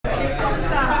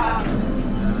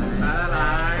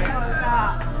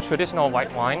traditional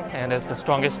white wine, and it's the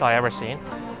strongest I ever seen.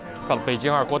 Called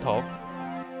Beijing 二锅头.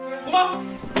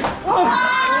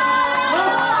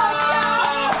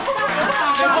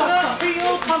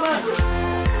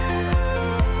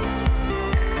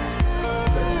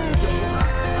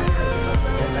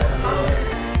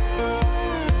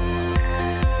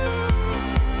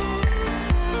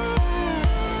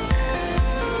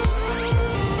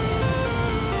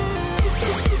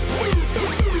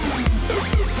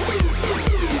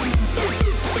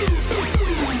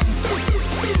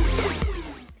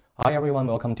 Hi everyone,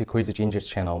 welcome to Crazy Ginger's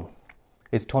channel.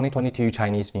 It's 2022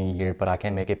 Chinese New Year, but I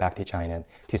can't make it back to China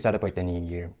to celebrate the New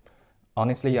Year.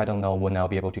 Honestly, I don't know when I'll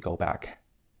be able to go back.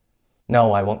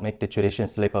 No, I won't make the tradition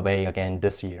slip away again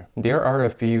this year. There are a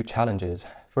few challenges.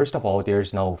 First of all,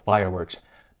 there's no fireworks.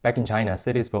 Back in China,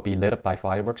 cities will be lit up by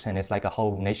fireworks, and it's like a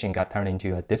whole nation got turned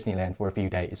into a Disneyland for a few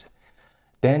days.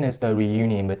 Then is the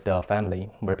reunion with the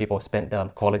family, where people spend the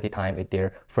quality time with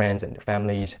their friends and their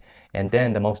families. And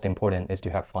then the most important is to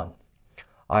have fun.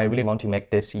 I really want to make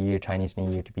this year, Chinese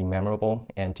New Year, to be memorable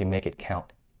and to make it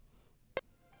count.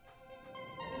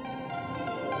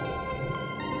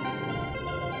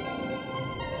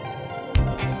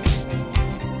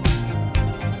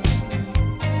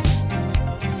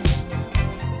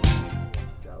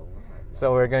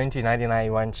 So we're going to 99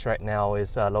 Yuan right now.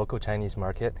 It's a local Chinese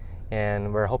market,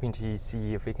 and we're hoping to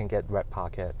see if we can get red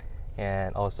pocket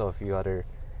and also a few other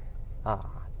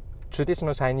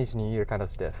traditional Chinese New Year kind of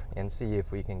stuff, and see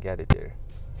if we can get it there.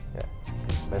 Yeah,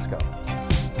 let's go.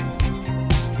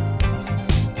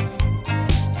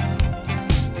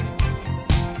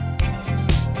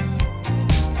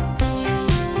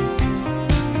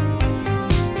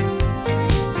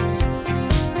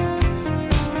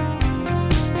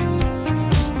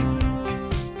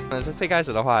 最开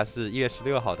始的话是1月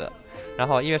16号的，然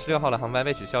后1月16号的航班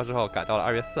被取消之后改到了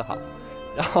2月4号，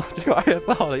然后结果2月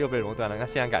4号的又被熔断了，那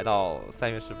现在改到3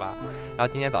月18，然后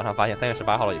今天早上发现3月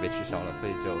18号了也被取消了，所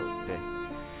以就对，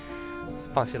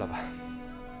放弃了吧。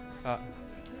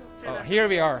Here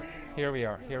we are.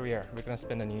 We're gonna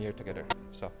spend the New Year together,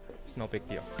 so it's no big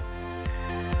deal.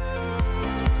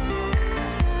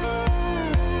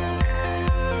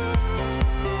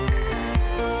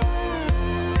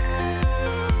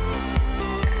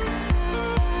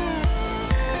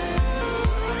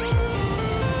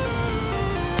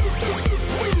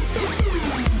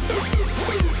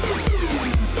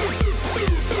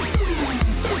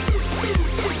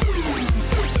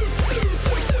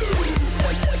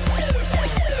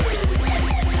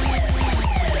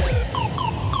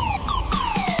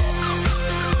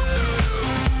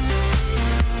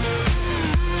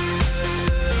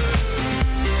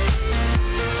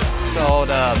 So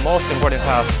the most important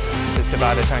task is to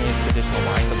buy the Chinese traditional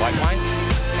wine, the white wine,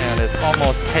 and it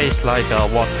almost tastes like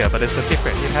vodka, but it's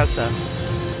different. It has a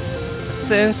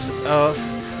sense of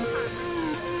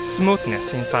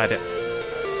smoothness inside it.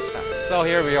 So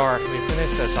here we are. We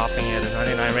finished the shopping at the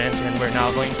 99 Ranch, and we're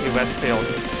now going to Westfield.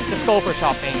 Just go for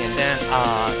shopping, and then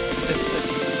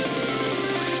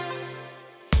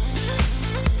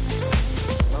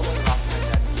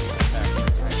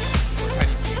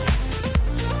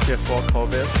Before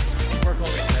COVID? Before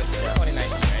COVID, that's 2019,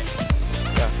 right?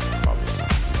 Yeah, probably.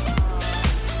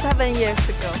 7 years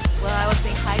ago, when I was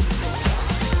in high school.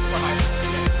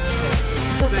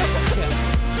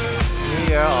 New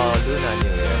Year or Lunar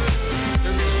New Year?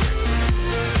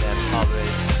 Then probably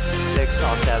 6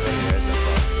 or 7 years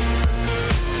ago.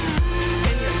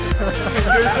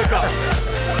 10 years ago.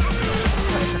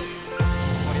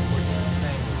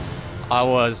 I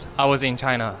was in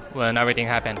China when everything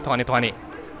happened, 2020.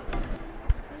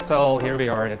 So here we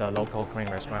are at the local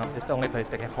Korean restaurant. It's the only place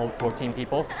that can hold 14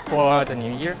 people for the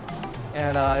New Year.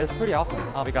 And it's pretty awesome.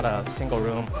 We got a single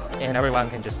room and everyone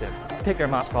can just take their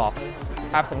mask off,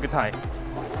 have some good time.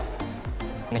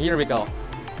 And here we go,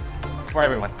 for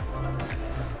everyone.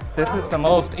 This is the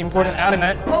most important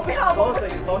element.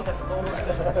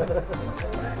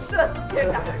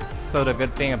 So the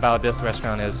good thing about this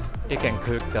restaurant is it can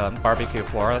cook the barbecue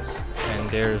for us, and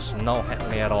there's no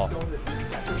handling at all.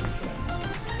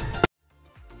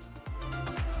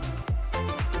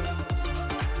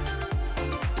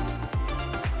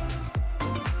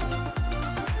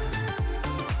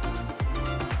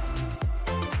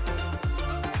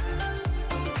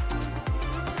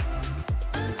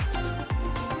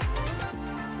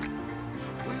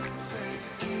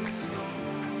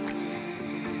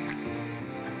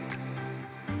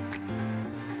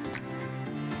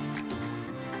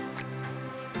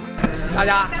大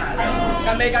家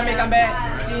干杯干杯干杯，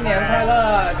新年快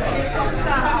乐！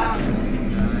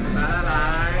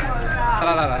来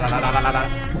来来来来来来来来来来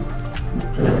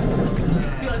来。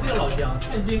将，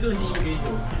劝君更尽一杯酒，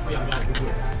西出阳关无故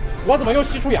人。我怎么又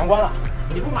西出阳关了？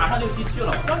你不马上就西去了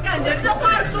吗？我感觉这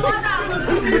话说的，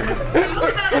录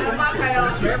下来了吗？还要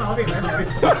没毛病，没毛病。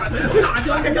大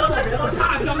江东去，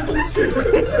大江东去。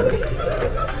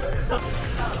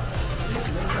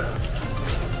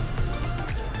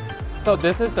So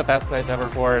this is the best place ever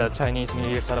for the Chinese New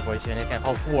Year celebration. It can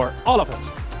hold for all of us,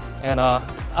 and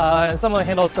someone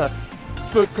handles the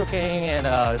food cooking, and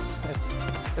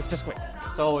it's just great.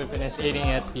 So we finished eating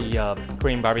at the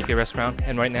Korean barbecue restaurant,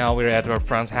 and right now we're at our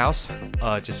friend's house,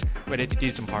 just ready to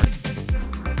do some party.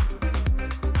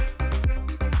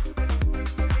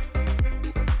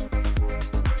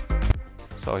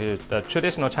 So here's the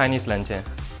traditional Chinese lantern,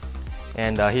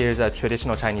 and here's a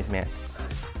traditional Chinese man.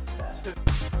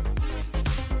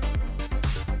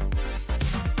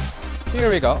 Here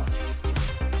we go.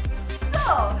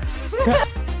 So.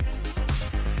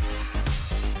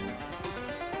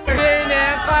 新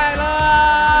年快乐！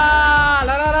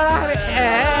来来来来，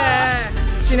哎，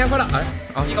新年快乐！哎，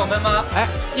啊，一口闷吗？哎，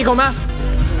一口闷。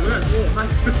有点多，慢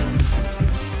点。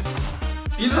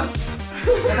鼻子。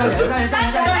站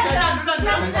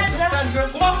直，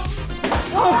鼓棒。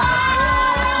哇！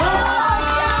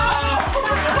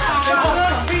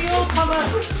他们。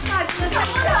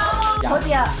头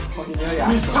姐。好几年呀。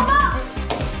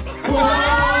我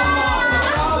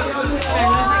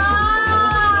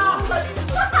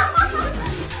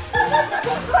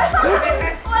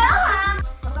要喊！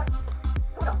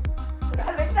鼓掌！还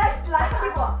没站起来，结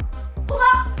果，红包！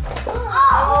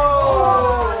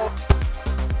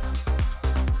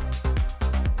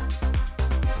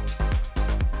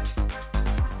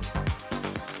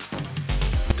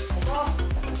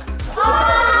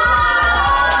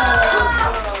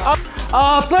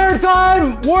哦！Third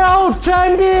time world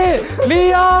champion 李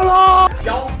阳龙。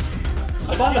腰，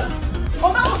好棒的。我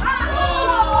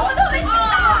都没听到。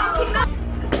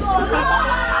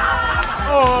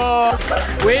Oh,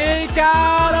 we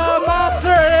got a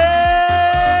master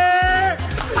here!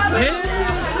 He's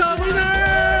the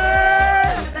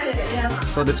winner!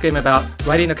 So this game about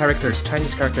writing the characters,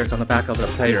 Chinese characters on the back of the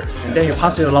player, and then you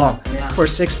pass it along for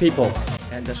 6 people,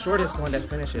 and the shortest one that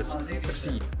finishes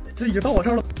succeed. 这已经到我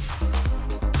这儿了。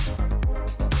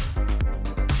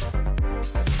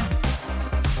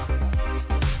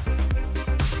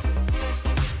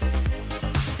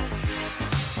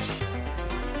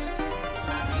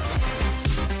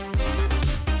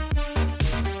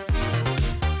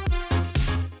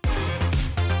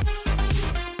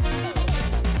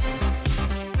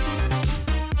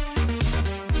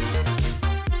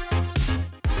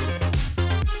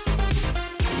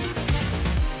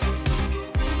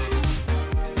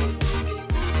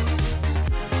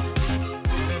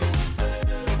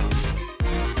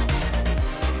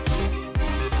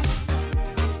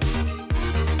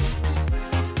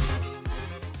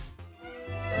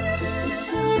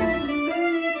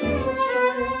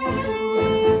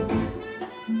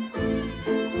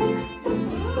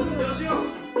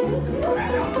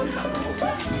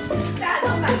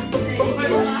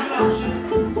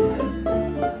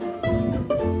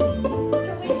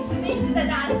一直在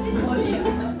大家的镜头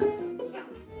里。